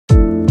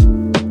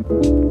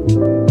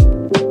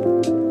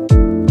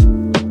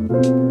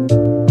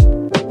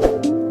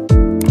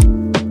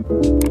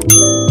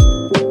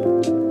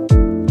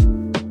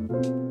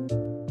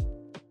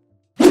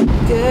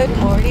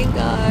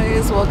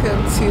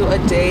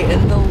day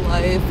in the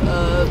life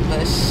of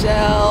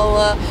Michelle.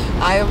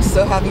 I am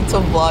so happy to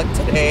vlog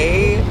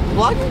today.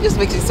 Vlogging just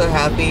makes me so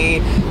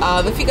happy.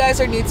 If you guys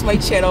are new to my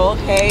channel,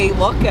 hey,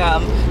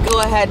 welcome. Go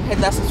ahead and hit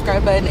that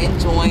subscribe button and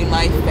join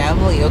my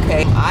family,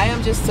 okay? I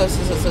am just so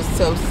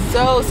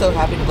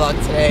happy to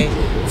vlog today.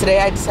 Today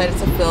I decided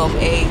to film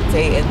a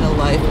day in the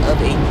life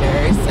of a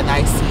nurse, an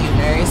ICU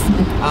nurse,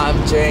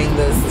 during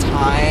this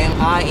time.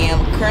 I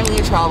am currently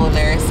a travel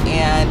nurse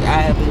and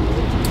I'm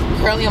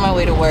currently on my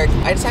way to work.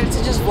 I decided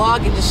to just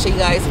vlog and just show you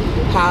guys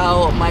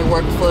how my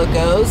workflow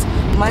goes.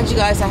 Mind you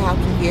guys, I have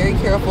to be very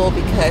careful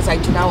because I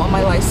do not want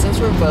my license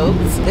revoked.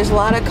 There's a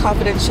lot of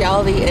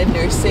confidentiality in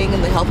nursing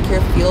and the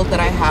healthcare field that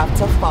I have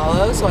to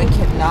follow, so I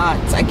cannot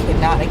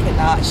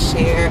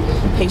share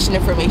patient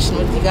information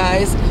with you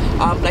guys.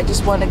 But I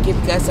just want to give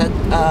you guys an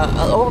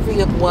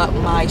overview of what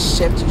my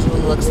shift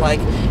usually looks like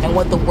and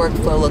what the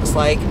workflow looks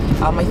like.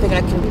 I think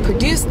I can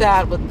produce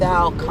that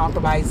without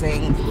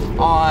compromising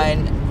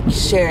on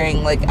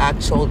sharing like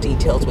actual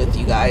details with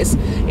you guys.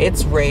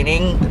 It's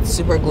raining, it's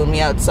super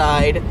gloomy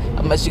outside,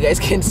 unless you guys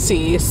can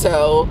see,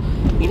 so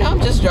you know, I'm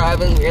just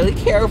driving really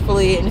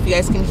carefully, and if you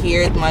guys can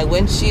hear my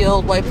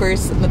windshield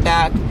wipers in the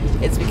back,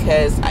 it's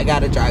because I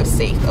gotta drive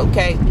safe,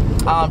 okay?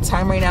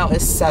 Time right now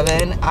is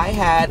 7. I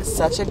had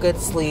such a good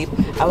sleep.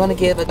 I want to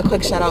give a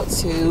quick shout out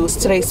to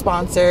today's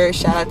sponsor.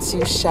 Shout out to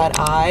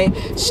Shuteye.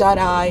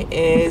 Shuteye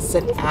is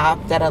an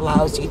app that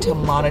allows you to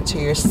monitor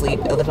your sleep.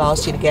 It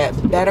allows you to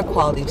get better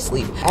quality of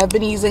sleep. I've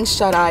been using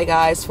Shuteye,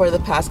 guys, for the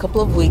past couple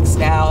of weeks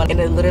now,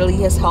 and it literally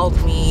has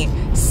helped me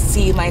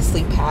see my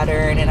sleep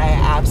pattern, and I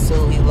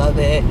absolutely love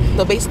it.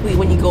 So basically,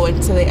 when you go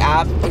into the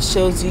app, it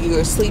shows you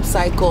your sleep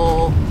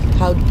cycle,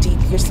 how deep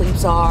your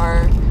sleeps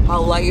are,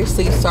 how light your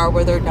sleeps are,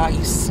 whether or not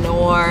you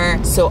snore.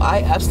 So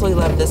I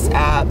absolutely love this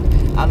app,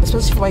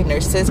 especially for my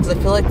nurses, because I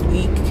feel like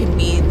we can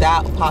be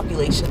that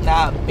population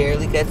that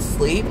barely gets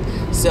sleep.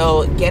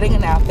 So getting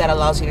an app that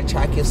allows you to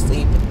track your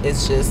sleep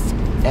is just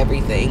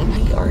everything.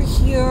 We are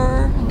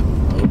here.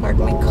 Let me park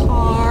my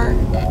car.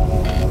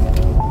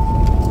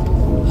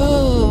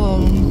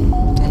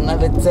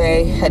 Another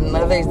day.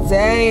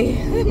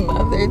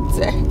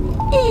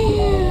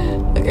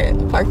 Okay,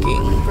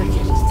 parking.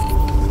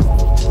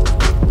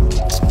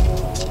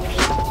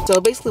 So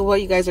basically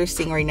what you guys are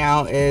seeing right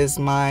now is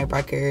my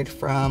record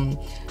from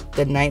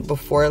the night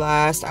before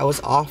last. I was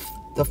off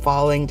the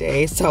following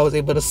day, so I was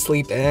able to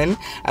sleep in.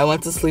 I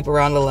went to sleep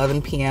around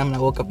 11 p.m. and I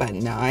woke up at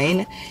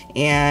 9,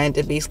 and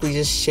it basically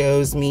just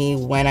shows me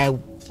when I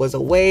was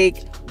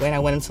awake, when I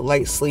went into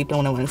light sleep, and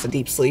when I went into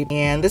deep sleep.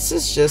 And this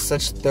is just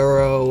such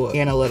thorough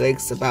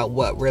analytics about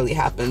what really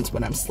happens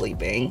when I'm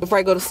sleeping. Before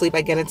I go to sleep,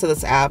 I get into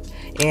this app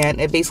and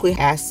it basically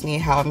asks me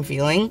how I'm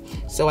feeling.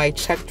 So I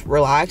checked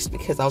relaxed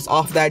because I was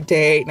off that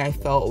day and I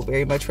felt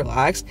very much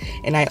relaxed.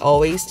 And I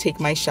always take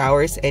my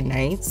showers at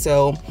night,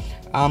 so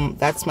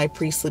that's my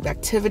pre-sleep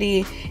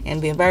activity.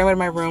 And the environment in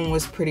my room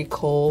was pretty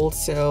cold,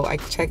 so I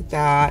checked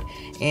that.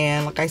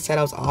 And like I said,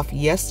 I was off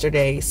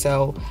yesterday,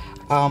 so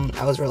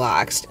I was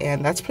relaxed,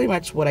 and that's pretty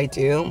much what I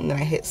do. And then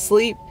I hit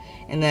sleep,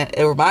 and then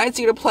it reminds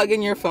you to plug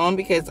in your phone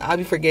because I'll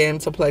be forgetting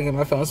to plug in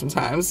my phone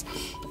sometimes.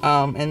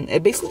 And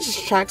it basically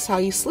just tracks how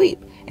you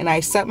sleep. And I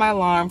set my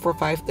alarm for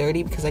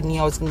 5:30 because I knew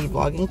I was going to be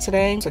vlogging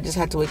today, so I just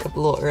had to wake up a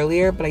little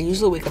earlier, but I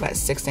usually wake up at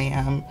 6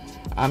 a.m.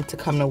 To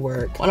come to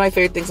work. One of my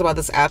favorite things about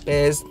this app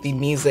is the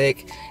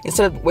music.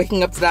 Instead of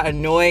waking up to that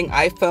annoying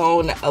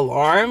iPhone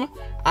alarm,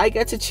 I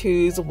get to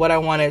choose what I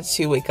wanted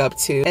to wake up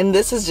to. And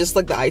this is just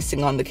like the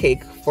icing on the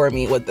cake for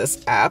me with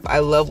this app. I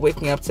love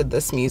waking up to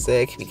this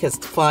music because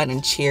it's fun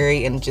and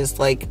cheery and just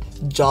like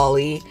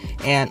jolly,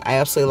 and I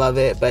absolutely love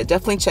it. But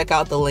definitely check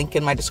out the link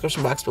in my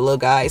description box below,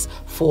 guys,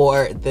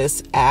 for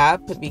this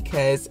app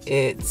because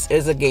it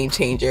is a game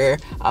changer,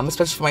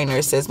 especially for my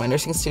nurses, my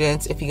nursing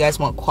students. If you guys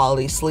want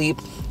quality sleep,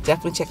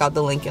 definitely check out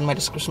the link in my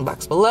description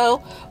box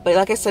below. But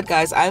like I said,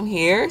 guys, I'm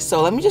here,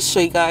 so let me just show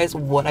you guys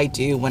what I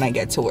do when I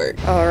get to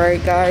work. All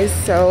right, guys,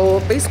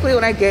 so basically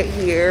when I get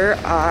here,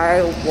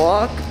 I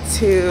walk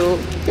to,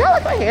 yeah, I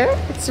like my hair,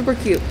 it's super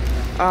cute.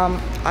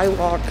 I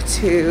walk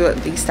to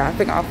the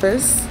staffing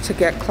office to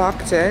get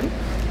clocked in.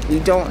 We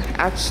don't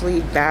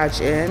actually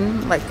badge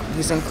in like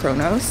using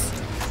Chronos.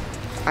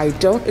 I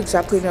don't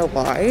exactly know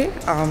why,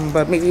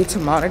 but maybe to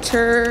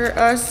monitor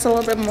us a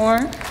little bit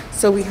more.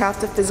 So we have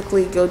to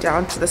physically go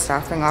down to the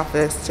staffing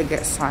office to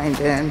get signed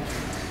in.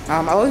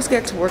 I always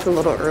get to work a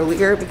little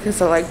earlier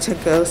because I like to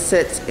go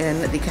sit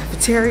in the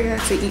cafeteria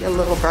to eat a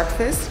little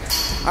breakfast.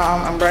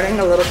 I'm running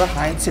a little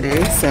behind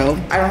today, so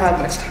I don't have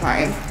much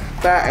time.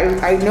 But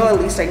I know at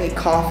least I need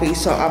coffee,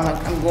 so I'm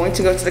going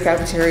to go to the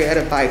cafeteria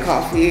to buy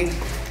coffee.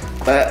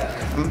 But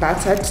I'm about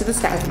to head to the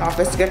staffing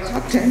office to get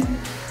clocked in.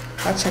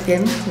 I'll check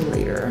in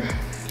later.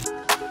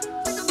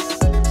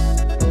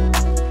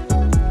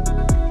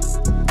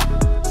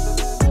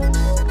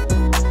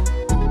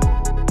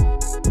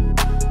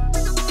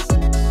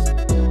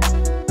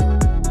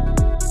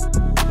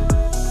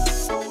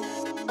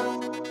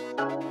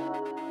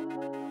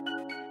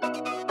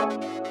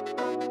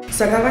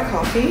 So I got my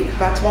coffee,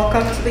 about to walk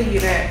up to the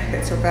unit.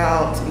 It's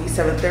about to be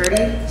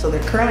 7:30. So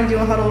they're currently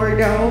doing huddle right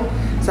now.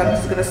 So I'm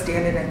just gonna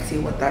stand in and see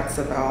what that's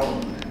about.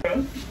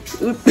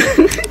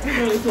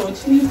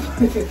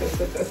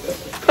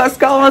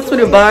 Pascal wants me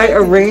to buy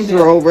a Range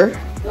Rover.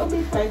 Don't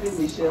be fighting,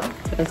 Michelle.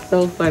 That's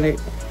so funny.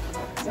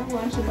 That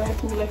one should buy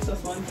 2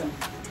 Lexus one time.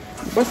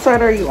 What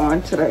side are you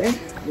on today?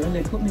 Well,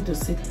 they put me to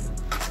sit.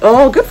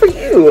 Oh, good for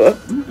you.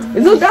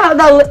 Is that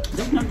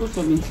That's not good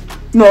for me.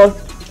 No.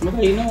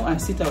 Because you know I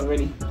sit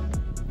already.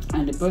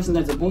 And the person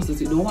that's supposed to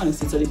sit don't want to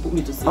sit, so they put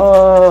me to sit.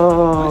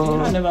 Oh. You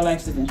know, I never like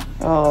sitting.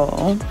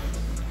 Oh.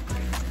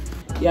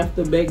 You have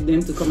to beg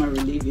them to come and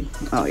relieve you.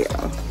 Oh, yeah.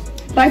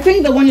 But I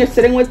think the one you're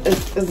sitting with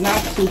is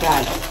not too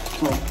bad.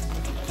 Oh.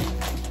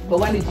 But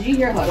when did you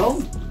hear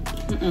huddle?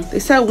 They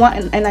said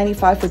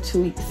 $1.95 for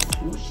 2 weeks.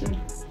 Oh, shit.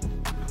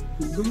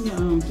 Bring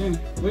your thing.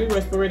 Where your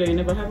respirator? You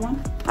never had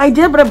one? I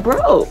did, but it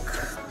broke.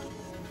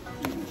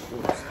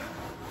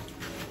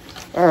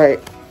 All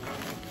right.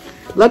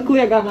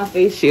 Luckily, I got my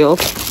face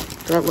shield.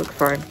 That looks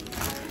fine.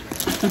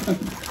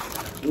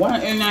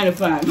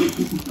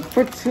 $1.95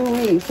 for 2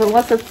 weeks,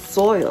 unless it's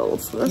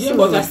soiled. Yeah,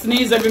 but I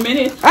sneeze every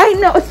minute. I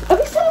know. It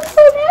sounds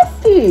so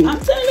nasty. I'm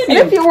telling you. And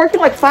if you're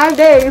working like 5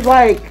 days,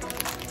 like,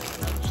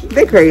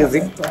 they crazy.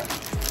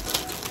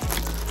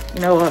 You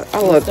know what?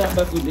 I'll look. Start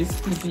back with this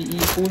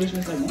PPE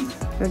foolishness again.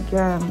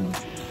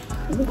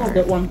 I think I'll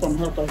get one from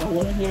her because I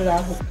want to hear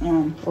that.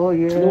 Oh,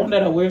 yeah. The one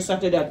that I wear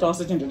Saturday, I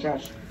toss it in the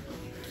trash.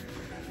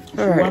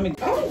 All right.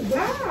 Oh,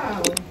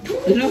 wow.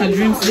 You know, I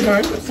dreamed to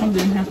her,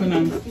 something happened.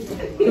 And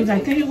it was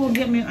like, can you go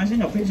get me? I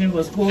think a patient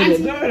was cold.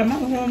 You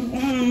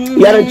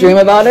had a dream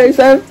about it, you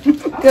said?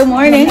 Good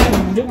morning.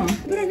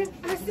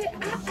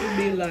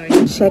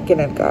 Checking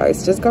in,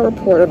 guys. Just got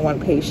reported on one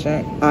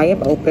patient. I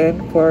am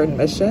open for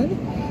admission.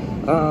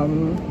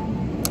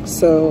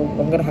 So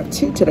I'm gonna have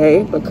 2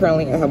 today, but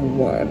currently I have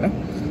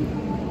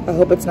 1. I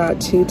hope it's not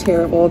too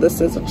terrible.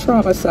 This is a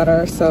trauma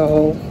center,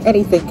 so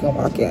anything can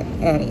walk in,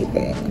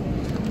 anything.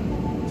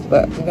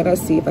 But I'm gonna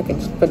see if I can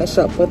finish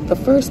up with the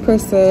first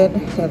person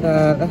and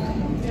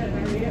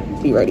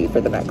then be ready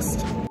for the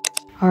next.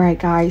 All right,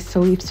 guys,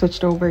 so we've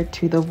switched over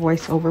to the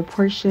voiceover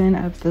portion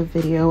of the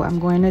video. I'm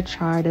going to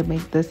try to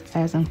make this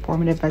as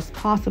informative as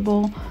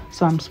possible.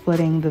 So I'm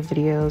splitting the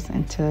videos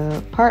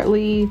into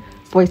partly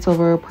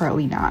voiceover,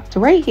 partly not.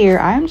 So right here,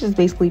 I'm just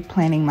basically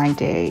planning my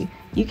day.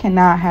 You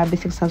cannot have a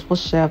successful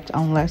shift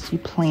unless you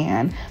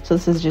plan. So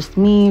this is just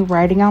me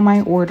writing out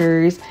my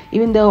orders.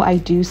 Even though I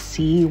do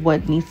see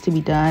what needs to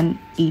be done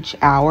each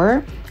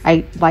hour,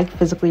 I like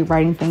physically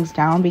writing things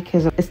down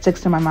because it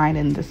sticks to my mind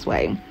in this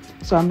way.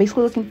 So I'm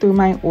basically looking through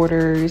my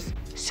orders.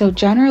 So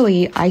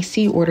generally,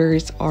 ICU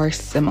orders are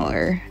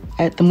similar.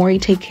 The more you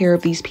take care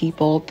of these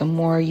people, the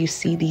more you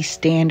see these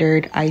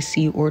standard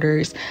ICU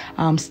orders.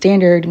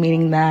 Standard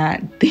meaning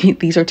that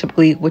these are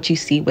typically what you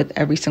see with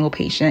every single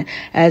patient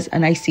as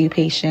an ICU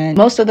patient.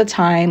 Most of the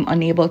time,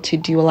 unable to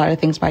do a lot of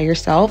things by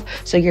yourself.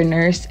 So your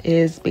nurse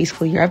is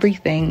basically your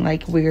everything.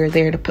 Like, we're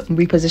there to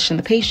reposition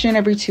the patient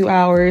every 2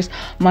 hours,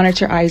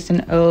 monitor I's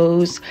and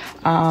O's,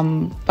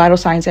 vital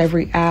signs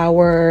every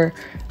hour,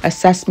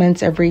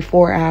 assessments every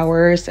 4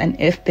 hours. And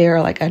if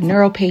they're like a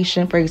neuro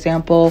patient, for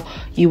example,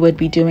 you would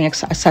be doing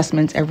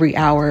assessments every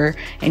hour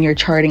and you're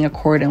charting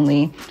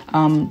accordingly.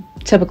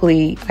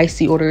 Typically,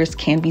 IC orders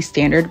can be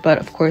standard, but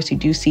of course you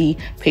do see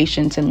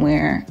patients and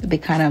where they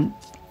kind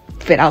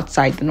of fit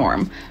outside the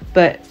norm.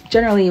 But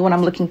generally, when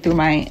I'm looking through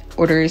my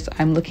orders,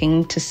 I'm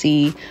looking to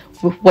see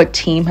what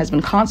team has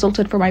been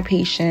consulted for my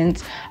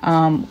patients.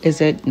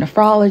 Is it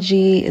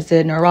nephrology? Is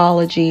it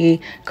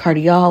neurology,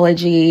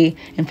 cardiology,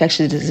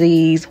 infectious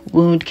disease,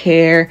 wound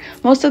care?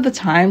 Most of the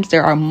times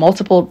there are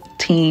multiple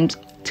teams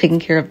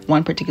taking care of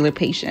one particular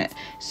patient.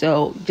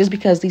 So just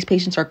because these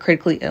patients are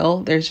critically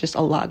ill, there's just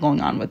a lot going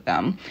on with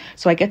them.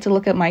 So I get to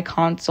look at my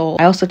console.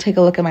 I also take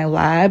a look at my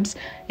labs.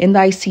 In the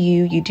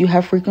ICU, you do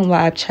have frequent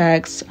lab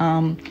checks.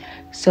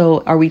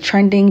 So are we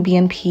trending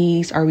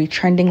BNPs? Are we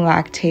trending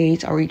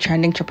lactates? Are we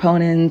trending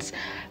troponins?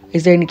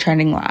 Is there any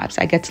trending labs?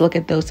 I get to look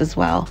at those as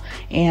well.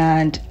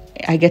 And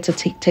I get to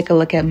take a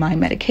look at my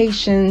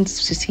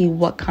medications to see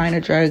what kind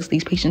of drugs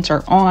these patients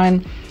are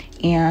on.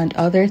 And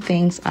other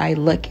things I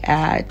look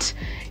at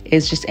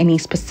is just any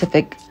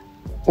specific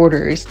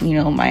orders, you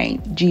know, my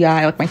GI,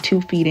 like my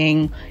tube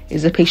feeding.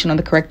 Is the patient on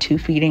the correct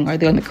tube feeding? Are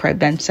they on the correct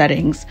bench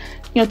settings?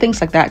 You know,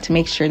 things like that to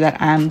make sure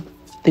that I'm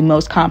the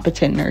most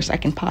competent nurse I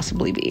can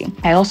possibly be.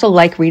 I also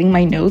like reading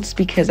my notes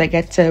because I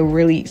get to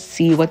really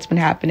see what's been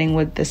happening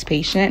with this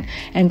patient.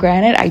 And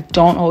granted, I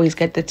don't always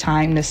get the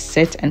time to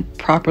sit and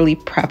properly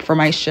prep for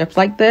my shift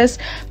like this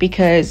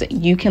because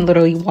you can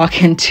literally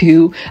walk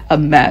into a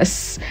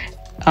mess.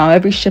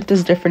 Every shift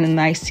is different in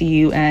the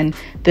ICU, and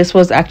this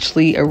was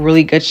actually a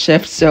really good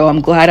shift. So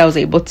I'm glad I was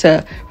able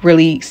to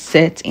really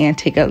sit and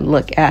take a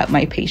look at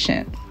my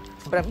patient.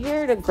 But I'm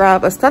here to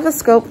grab a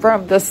stethoscope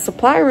from the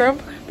supply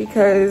room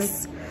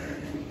because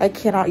I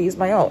cannot use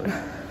my own.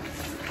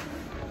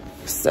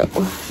 So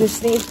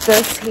just need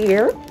this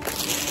here.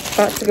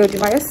 About to go do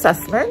my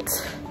assessment,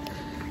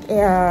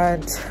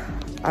 and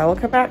I will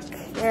come back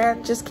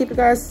and just keep you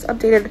guys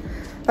updated.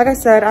 Like I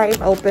said, I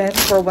am open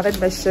for one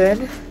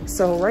admission.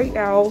 So right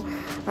now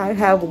I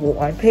have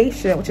one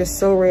patient, which is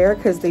so rare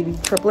because they be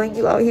tripling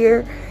you out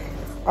here.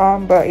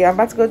 But yeah, I'm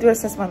about to go do an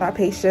assessment on that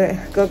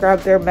patient, go grab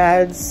their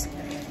meds,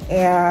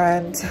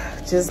 and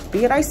just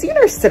be an ICU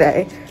nurse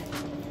today.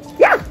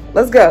 Yeah,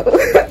 let's go.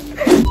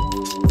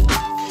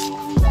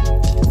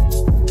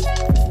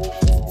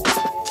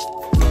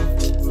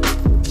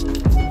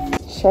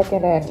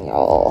 Checking in,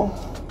 y'all.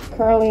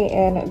 Currently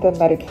in the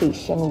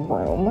medication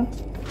room.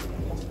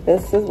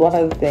 This is one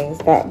of the things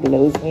that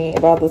blows me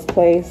about this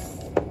place.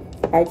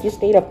 I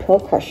just need a pill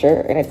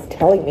crusher and it's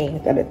telling me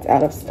that it's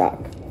out of stock.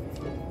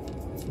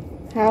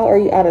 How are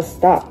you out of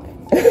stock?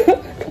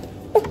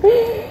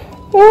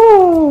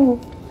 Oh.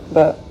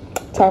 But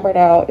time right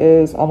now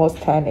is almost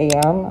 10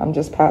 a.m. I'm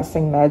just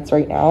passing meds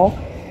right now.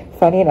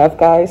 Funny enough,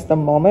 guys, the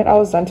moment I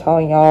was done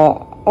telling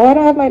y'all, oh, I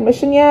don't have my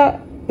admission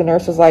yet, the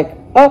nurse was like,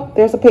 oh,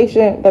 there's a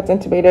patient that's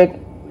intubated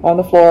on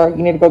the floor.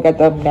 You need to go get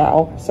them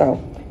now. So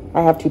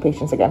I have 2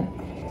 patients again.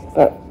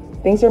 But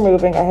things are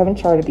moving. I haven't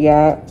charted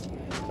yet,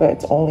 but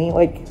it's only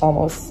like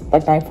almost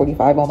like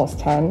 9:45, almost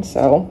 10.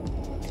 So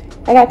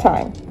I got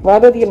time.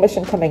 Rather the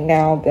admission coming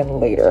now than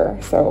later.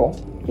 So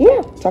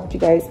yeah, talk to you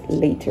guys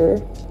later.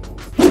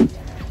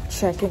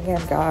 Checking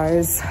in,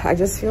 guys. I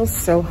just feel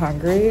so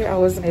hungry. I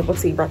wasn't able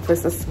to eat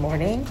breakfast this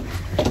morning.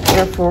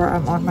 Therefore,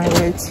 I'm on my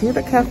way to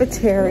the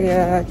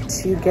cafeteria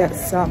to get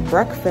some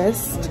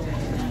breakfast.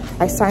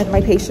 I signed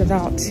my patient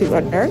out to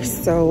a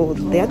nurse, so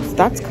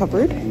that's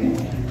covered.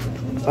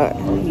 But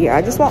yeah,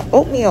 I just want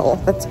oatmeal.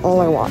 That's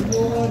all I want.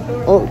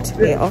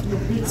 Oatmeal.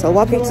 So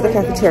walking to the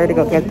cafeteria to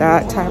go get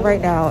that. Time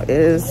right now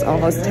is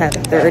almost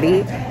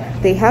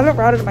 10:30. They haven't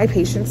routed my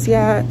patients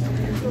yet,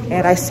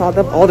 and I saw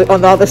them all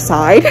on the other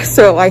side,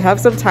 so I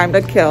have some time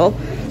to kill.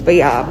 But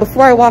yeah,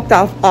 before I walked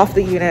off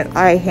the unit,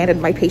 I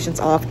handed my patients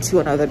off to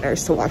another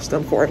nurse to watch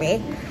them for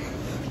me.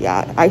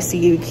 Yeah,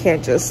 ICU, you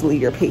can't just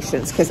leave your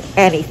patients because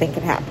anything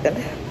can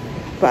happen.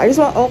 But I just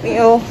want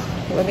oatmeal.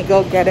 Let me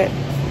go get it.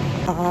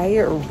 I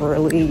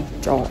really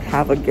don't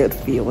have a good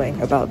feeling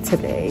about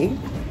today.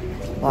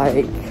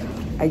 Like,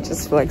 I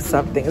just feel like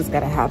something is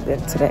gonna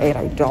happen today and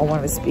I don't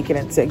want to speak it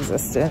into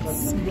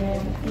existence.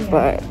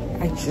 But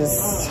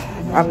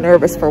I'm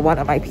nervous for one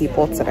of my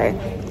people today.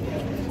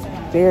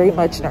 Very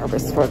much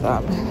nervous for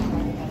them.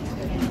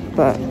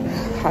 But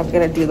I'm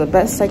gonna do the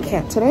best I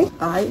can today.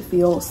 I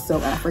feel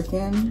so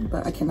African,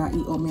 but I cannot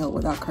eat oatmeal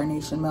without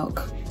carnation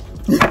milk.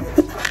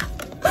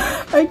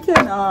 I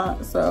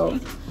cannot, so,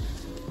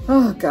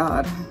 oh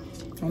God,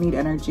 I need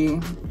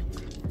energy.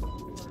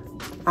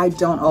 I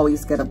don't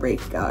always get a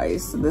break,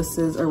 guys. This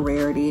is a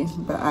rarity,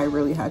 but I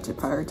really had to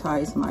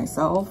prioritize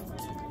myself.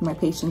 My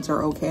patients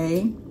are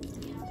okay,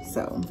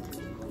 so.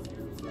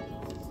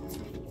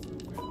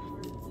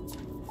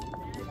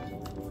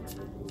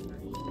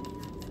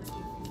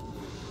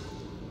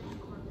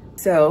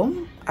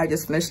 So I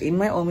just finished eating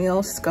my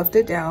oatmeal, scuffed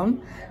it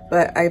down,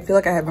 but I feel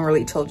like I haven't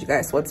really told you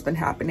guys what's been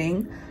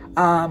happening.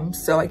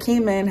 So I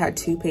came in,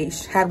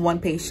 had one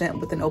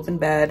patient with an open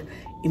bed,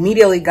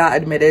 immediately got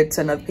admitted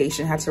to another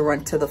patient, had to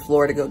run to the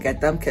floor to go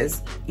get them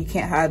because you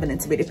can't have an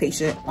intubated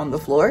patient on the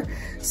floor.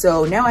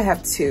 So now I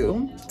have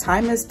 2.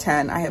 Time is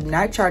 10. I have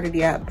not charted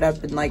yet, but I've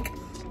been like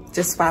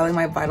just filing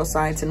my vital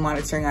signs and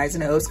monitoring eyes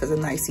and nose because in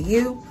the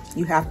ICU,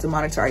 you have to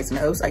monitor eyes and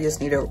nose. I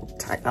just need to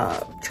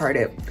chart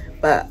it.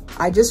 But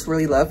I just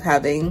really love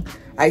having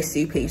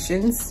ICU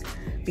patients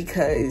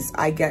because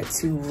I get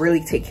to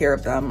really take care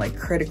of them, like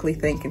critically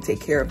think and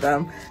take care of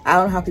them. I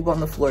don't know how people on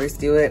the floors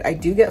do it. I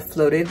do get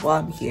floated while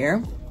I'm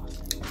here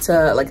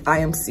to like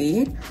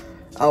IMC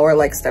or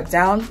like step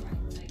down.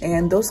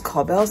 And those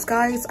call bells,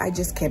 guys, I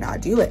just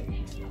cannot do it.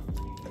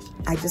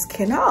 I just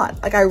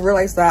cannot. Like, I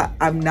realize that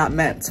I'm not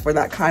meant for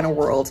that kind of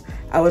world.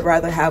 I would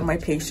rather have my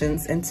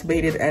patients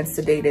intubated and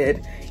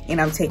sedated and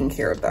I'm taking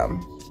care of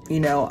them. You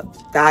know,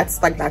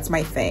 that's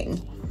my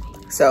thing.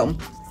 So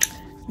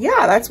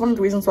yeah, that's one of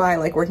the reasons why I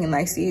like working in the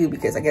ICU,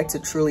 because I get to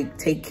truly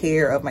take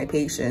care of my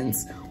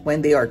patients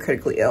when they are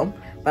critically ill.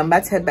 But I'm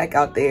about to head back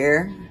out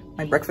there.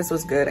 My breakfast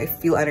was good. I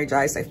feel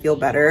energized. I feel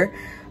better.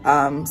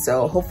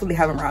 So hopefully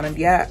haven't rounded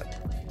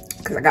yet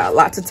because I got a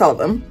lot to tell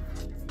them.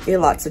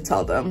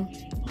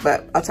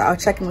 But I'll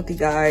check in with you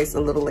guys a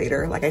little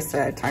later. Like I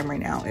said, time right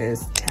now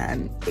is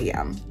 10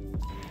 a.m.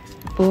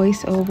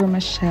 Voiceover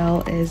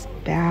Michelle is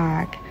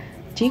back.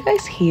 Do you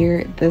guys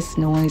hear this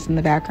noise in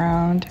the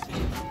background?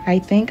 I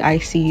think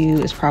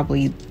ICU is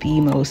probably the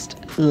most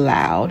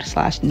loud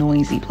 /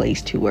 noisy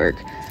place to work.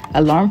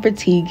 Alarm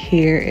fatigue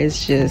here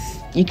is just,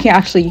 you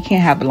can't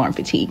have alarm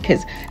fatigue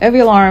because every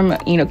alarm,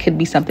 you know, could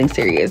be something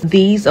serious.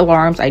 These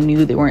alarms, I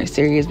knew they weren't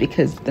serious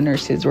because the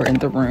nurses were in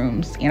the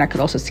rooms and I could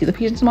also see the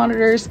patient's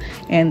monitors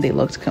and they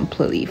looked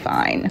completely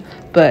fine.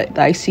 But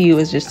the ICU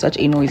is just such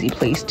a noisy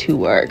place to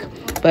work.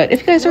 But if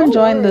you guys are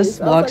enjoying this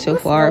vlog so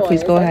far,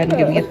 please go ahead and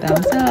give me a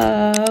thumbs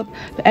up.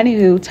 But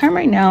anywho, time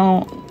right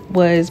now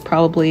was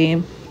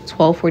probably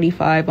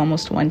 12:45,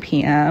 almost 1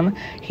 p.m.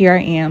 Here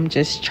I am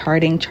just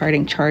charting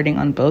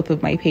on both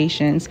of my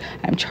patients.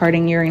 I'm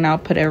charting urine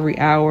output every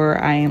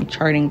hour. I am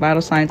charting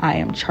vital signs. I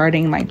am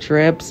charting my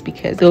drips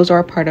because those are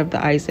a part of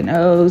the I's and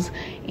O's,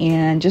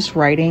 and just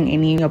writing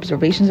any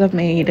observations I've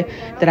made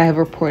that I have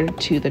reported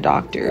to the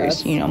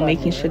doctors. You know,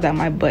 making sure that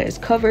my butt is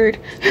covered,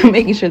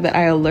 making sure that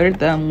I alert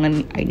them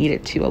when I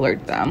needed to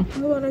alert them. I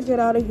want to get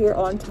out of here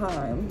on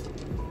time,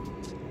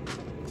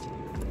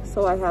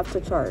 so I have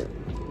to chart.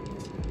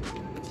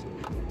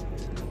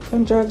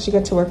 Some drugs you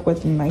get to work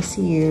with in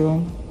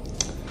ICU.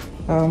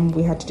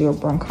 We had to do a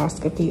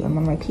bronchoscopy on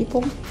one of my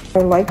people. I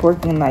like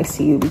working in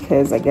ICU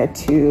because I get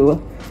to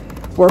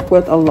work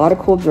with a lot of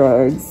cool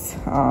drugs.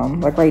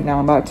 Like right now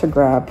I'm about to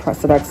grab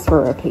Precedex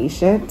for a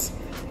patient,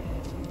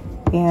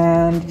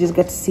 and you just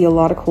get to see a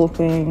lot of cool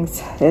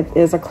things. It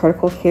is a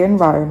critical care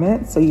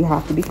environment, so you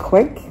have to be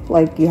quick,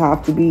 like you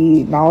have to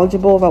be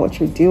knowledgeable about what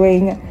you're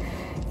doing,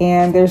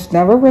 and there's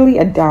never really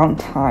a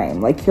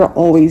downtime. Like you're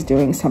always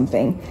doing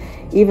something.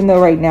 Even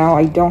though right now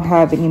I don't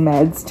have any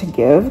meds to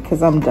give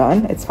because I'm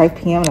done. It's 5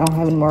 p.m. and I don't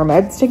have any more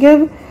meds to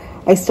give.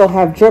 I still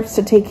have drips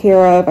to take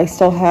care of. I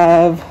still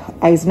have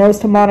eyes, nose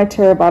to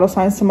monitor, vital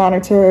signs to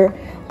monitor,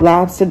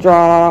 labs to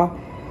draw.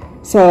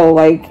 So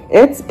like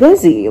it's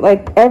busy.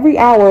 Like every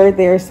hour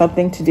there's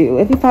something to do.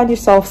 If you find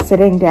yourself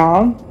sitting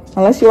down,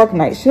 unless you work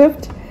night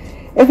shift,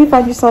 if you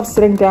find yourself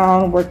sitting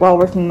down while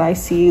working in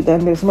ICU,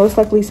 then there's most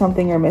likely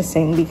something you're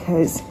missing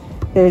because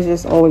there's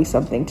just always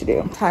something to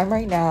do. Time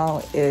right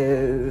now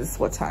is,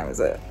 what time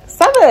is it?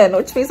 7,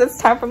 which means it's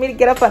time for me to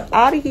get up and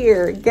out of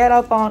here. Get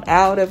up on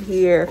out of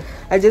here.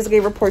 I just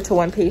gave a report to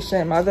one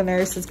patient. My other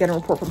nurse is getting a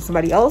report from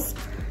somebody else,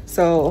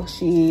 so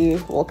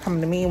she will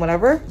come to me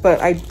whenever. But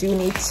I do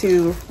need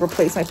to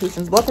replace my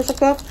patient's blood pressure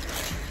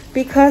cuff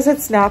because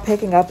it's not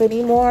picking up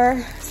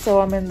anymore.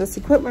 So I'm in this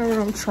equipment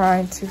room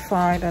trying to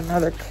find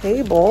another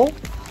cable.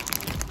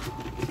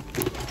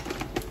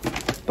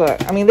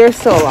 But I mean, they're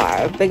still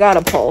alive. They got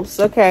a pulse.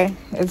 Okay,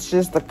 it's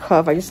just the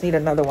cuff. I just need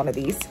another one of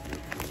these.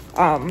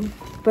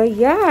 But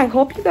yeah, I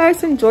hope you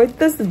guys enjoyed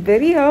this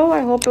video. I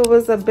hope it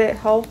was a bit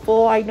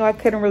helpful. I know I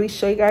couldn't really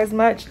show you guys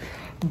much,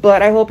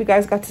 but I hope you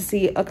guys got to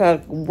see like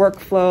a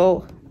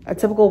workflow, a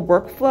typical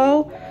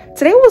workflow.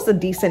 Today was a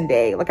decent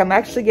day. Like I'm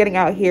actually getting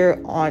out here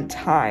on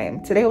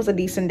time. Today was a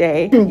decent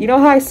day. You know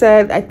how I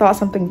said I thought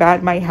something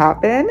bad might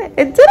happen?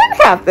 It didn't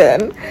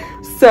happen.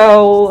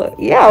 So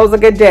yeah, it was a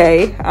good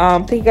day.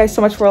 Thank you guys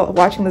so much for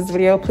watching this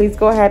video. Please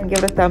go ahead and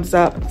give it a thumbs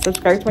up.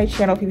 Subscribe to my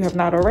channel if you have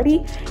not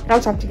already. And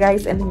I'll talk to you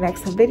guys in the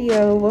next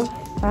video.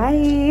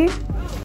 Bye.